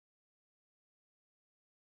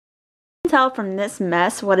tell from this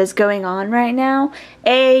mess what is going on right now.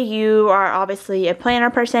 A, you are obviously a planner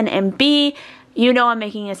person, and B, you know I'm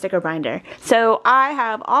making a sticker binder. So I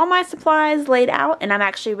have all my supplies laid out, and I'm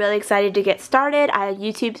actually really excited to get started. I have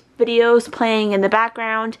YouTube videos playing in the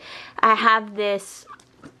background. I have this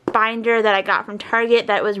binder that I got from Target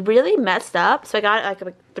that was really messed up, so I got it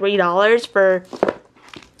like $3 for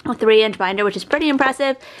a 3-inch binder, which is pretty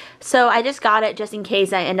impressive. So I just got it just in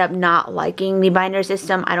case I end up not liking the binder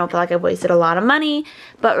system. I don't feel like I've wasted a lot of money,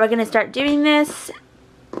 but we're gonna start doing this.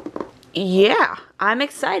 Yeah, I'm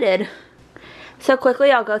excited. So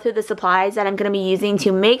quickly, I'll go through the supplies that I'm going to be using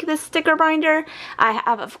to make this sticker binder. I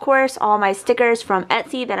have, of course, all my stickers from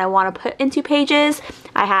Etsy that I want to put into pages.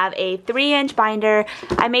 I have a 3-inch binder.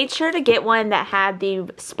 I made sure to get one that had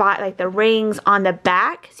the spot, like the rings on the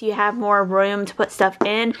back, so you have more room to put stuff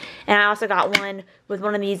in. And I also got one with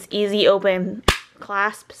one of these easy open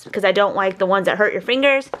clasps because I don't like the ones that hurt your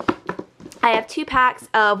fingers. I have 2 packs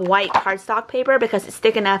of white cardstock paper because it's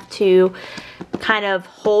thick enough to kind of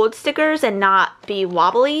hold stickers and not be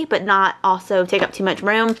wobbly, but not also take up too much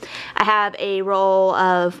room. I have a roll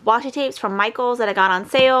of washi tapes from Michaels that I got on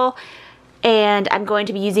sale, and I'm going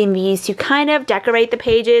to be using these to kind of decorate the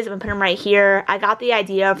pages. I'm going to put them right here. I got the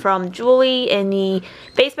idea from Julie in the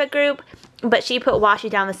Facebook group, but she put washi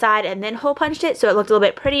down the side and then hole punched it, so it looked a little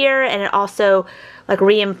bit prettier, and it also like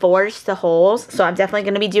reinforced the holes, so I'm definitely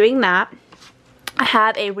going to be doing that. I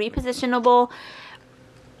have a repositionable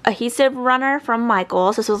adhesive runner from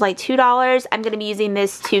Michaels. This was like $2. I'm going to be using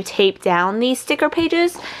this to tape down these sticker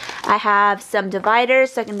pages. I have some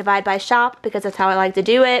dividers so I can divide by shop because that's how I like to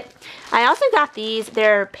do it. I also got these.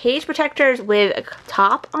 They're page protectors with a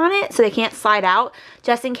top on it so they can't slide out,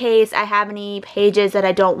 just in case I have any pages that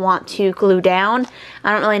I don't want to glue down.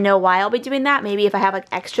 I don't really know why I'll be doing that. Maybe if I have like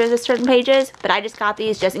extras of certain pages, but I just got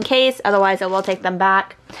these just in case. Otherwise I will take them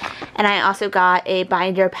back. And I also got a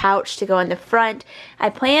binder pouch to go in the front. I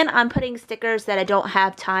plan on putting stickers that I don't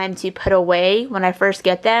have time to put away when I first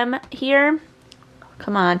get them here.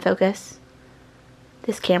 Come on, focus.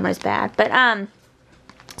 This camera's bad. But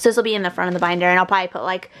so this will be in the front of the binder, and I'll probably put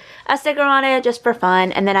like a sticker on it just for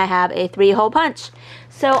fun. And then I have a 3-hole punch.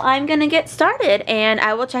 So I'm gonna get started, and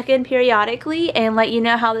I will check in periodically and let you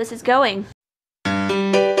know how this is going.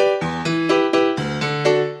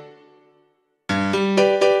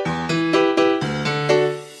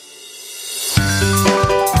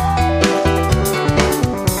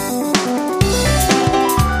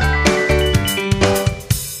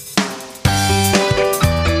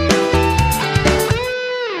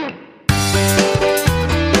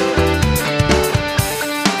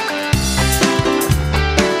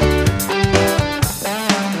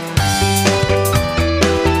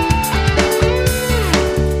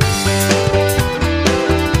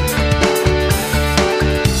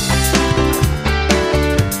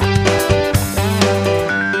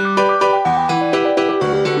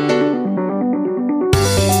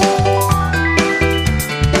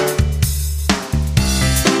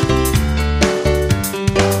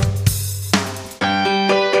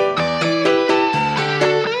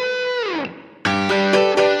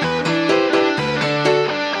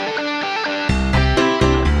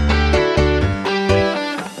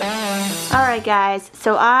 Guys,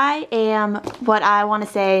 so I am what I want to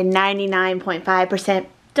say 99.5%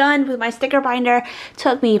 done with my sticker binder.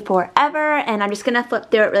 Took me forever, and I'm just gonna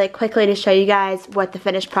flip through it really quickly to show you guys what the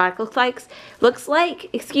finished product looks like,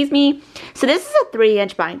 excuse me. So this is a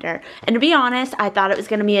 3-inch binder, and to be honest, I thought it was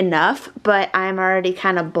gonna be enough, but I'm already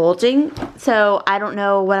kind of bulging, so I don't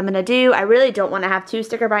know what I'm gonna do. I really don't want to have 2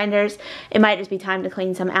 sticker binders. It might just be time to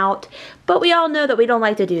clean some out, but we all know that we don't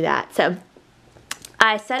like to do that. So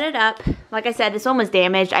I set it up. Like I said, this one was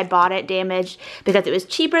damaged. I bought it damaged because it was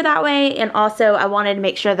cheaper that way, and also I wanted to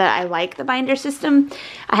make sure that I like the binder system.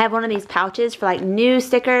 I have one of these pouches for like new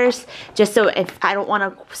stickers, just so if I don't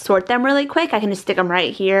want to sort them really quick, I can just stick them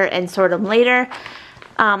right here and sort them later.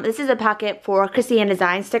 This is a pocket for Christy Ann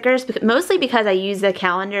Design stickers, mostly because I use the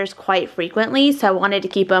calendars quite frequently, so I wanted to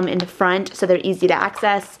keep them in the front so they're easy to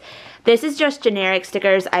access. This is just generic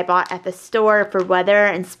stickers I bought at the store for weather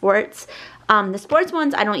and sports. The sports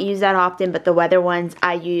ones I don't use that often, but the weather ones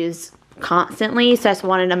I use constantly, so I just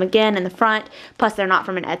wanted them again in the front. Plus they're not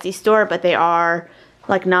from an Etsy store, but they are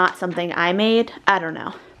like not something I made. I don't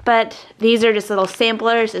know. But these are just little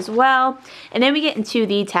samplers as well. And then we get into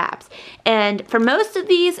the tabs. And for most of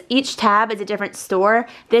these, each tab is a different store.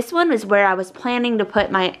 This one is where I was planning to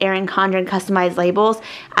put my Erin Condren customized labels.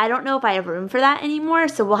 I don't know if I have room for that anymore,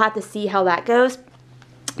 so we'll have to see how that goes.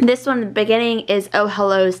 This one in the beginning is Oh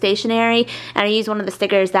Hello Stationery, and I used one of the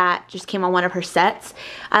stickers that just came on one of her sets.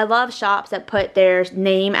 I love shops that put their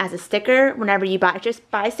name as a sticker whenever you just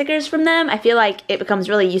buy stickers from them. I feel like it becomes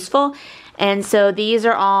really useful, and so these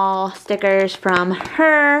are all stickers from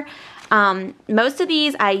her. Most of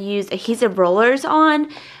these I use adhesive rollers on,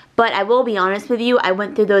 but I will be honest with you, I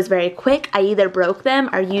went through those very quick. I either broke them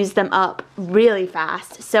or used them up really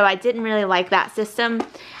fast, so I didn't really like that system.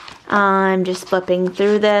 I'm just flipping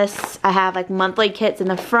through this. I have like monthly kits in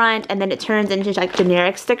the front, and then it turns into like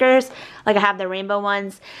generic stickers. Like I have the rainbow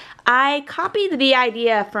ones. I copied the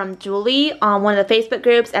idea from Julie on one of the Facebook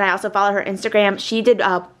groups, and I also follow her Instagram. She did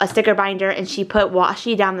a sticker binder, and she put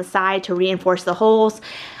washi down the side to reinforce the holes.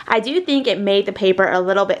 I do think it made the paper a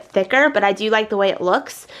little bit thicker, but I do like the way it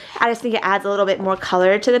looks. I just think it adds a little bit more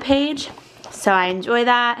color to the page, so I enjoy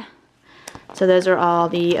that. So those are all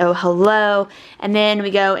the Oh Hello. And then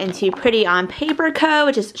we go into Pretty on Paper Co.,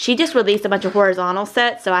 which is, she just released a bunch of horizontal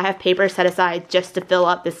sets, so I have paper set aside just to fill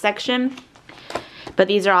up this section. But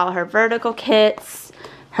these are all her vertical kits.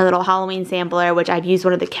 Her little Halloween sampler, which I've used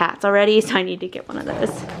one of the cats already, so I need to get one of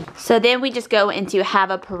those. So then we just go into Have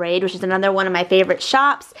a Parade, which is another one of my favorite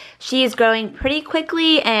shops. She is growing pretty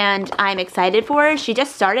quickly, and I'm excited for her. She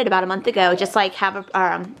just started about a month ago, just like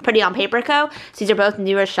Pretty on Paper Co. So these are both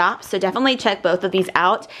newer shops, so definitely check both of these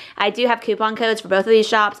out. I do have coupon codes for both of these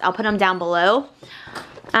shops. I'll put them down below.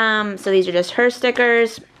 So these are just her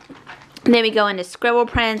stickers. And then we go into Scribble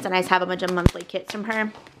Prints, and I just have a bunch of monthly kits from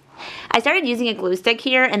her. I started using a glue stick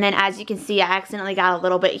here, and then as you can see, I accidentally got a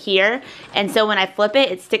little bit here, and so when I flip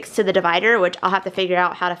it, it sticks to the divider, which I'll have to figure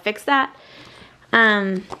out how to fix that.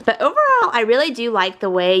 But overall, I really do like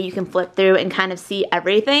the way you can flip through and kind of see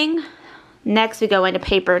everything. Next, we go into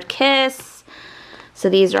Papered Kiss. So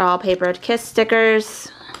these are all Papered Kiss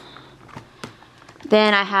stickers.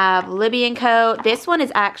 Then I have Libby & Co. This one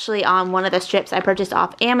is actually on one of the strips I purchased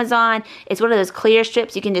off Amazon. It's one of those clear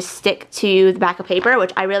strips you can just stick to the back of paper,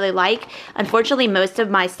 which I really like. Unfortunately, most of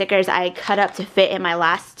my stickers I cut up to fit in my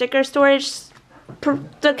last sticker storage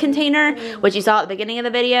container, which you saw at the beginning of the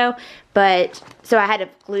video. But so I had to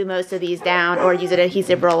glue most of these down or use an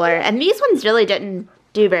adhesive roller. And these ones really didn't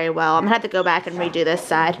do very well. I'm going to have to go back and redo this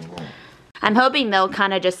side. I'm hoping they'll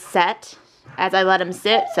kind of just set as I let them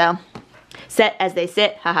sit, so... Set as they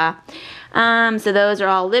sit, haha. So those are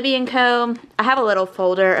all Libby & Co. I have a little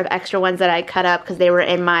folder of extra ones that I cut up because they were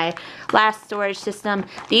in my last storage system.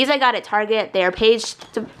 These I got at Target. They are page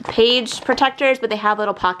protectors, but they have a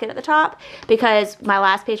little pocket at the top because my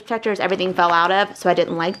last page protectors, everything fell out of, so I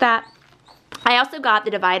didn't like that. I also got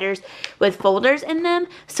the dividers with folders in them,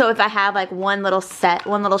 so if I have like one little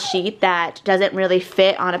sheet that doesn't really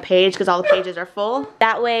fit on a page because all the pages are full,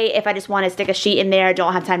 that way if I just want to stick a sheet in there,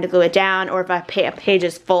 don't have time to glue it down, or if a page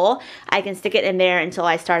is full, I can stick it in there until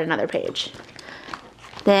I start another page.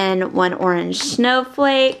 Then one orange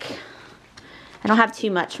snowflake. I don't have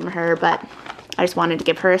too much from her, but I just wanted to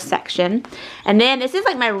give her a section. And then this is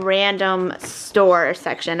like my random store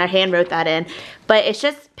section. I hand wrote that in. But it's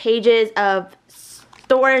just pages of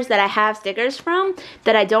stores that I have stickers from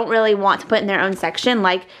that I don't really want to put in their own section.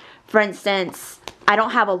 Like, for instance, I don't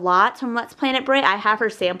have a lot from Let's Planet Bray. I have her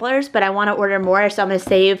samplers, but I want to order more, so I'm going to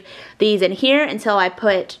save these in here until I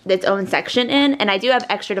put its own section in. And I do have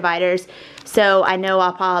extra dividers, so I know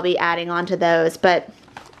I'll probably be adding on to those, but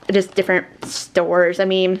just different stores. I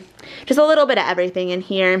mean, just a little bit of everything in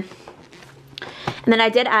here. And then I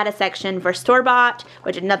did add a section for store-bought,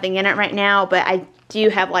 which has nothing in it right now, but I do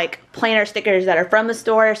have like planner stickers that are from the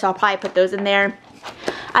store, so I'll probably put those in there.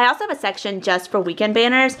 I also have a section just for weekend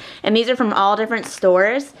banners, and these are from all different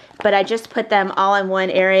stores, but I just put them all in one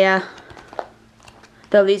area.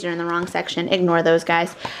 Though these are in the wrong section, ignore those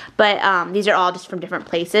guys. But these are all just from different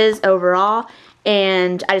places overall,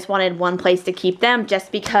 and I just wanted one place to keep them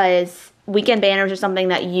just because weekend banners are something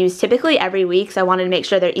that you use typically every week, so I wanted to make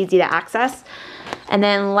sure they're easy to access. And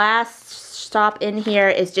then last stop in here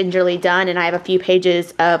is Gingerly Done, and I have a few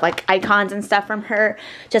pages of like icons and stuff from her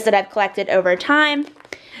just that I've collected over time.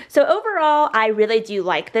 So overall, I really do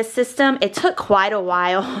like this system. It took quite a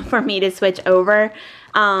while for me to switch over.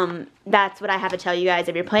 That's what I have to tell you guys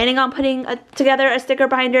if you're planning on putting together a sticker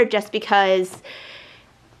binder, just because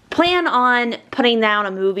plan on putting down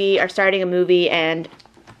a movie or starting a movie and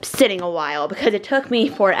sitting a while, because it took me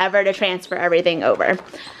forever to transfer everything over.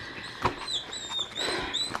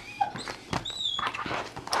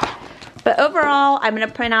 But overall, I'm going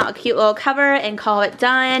to print out a cute little cover and call it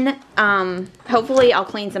done. Hopefully I'll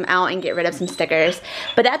clean some out and get rid of some stickers.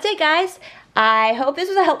 But that's it, guys. I hope this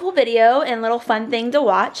was a helpful video and a little fun thing to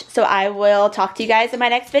watch. So I will talk to you guys in my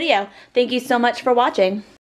next video. Thank you so much for watching.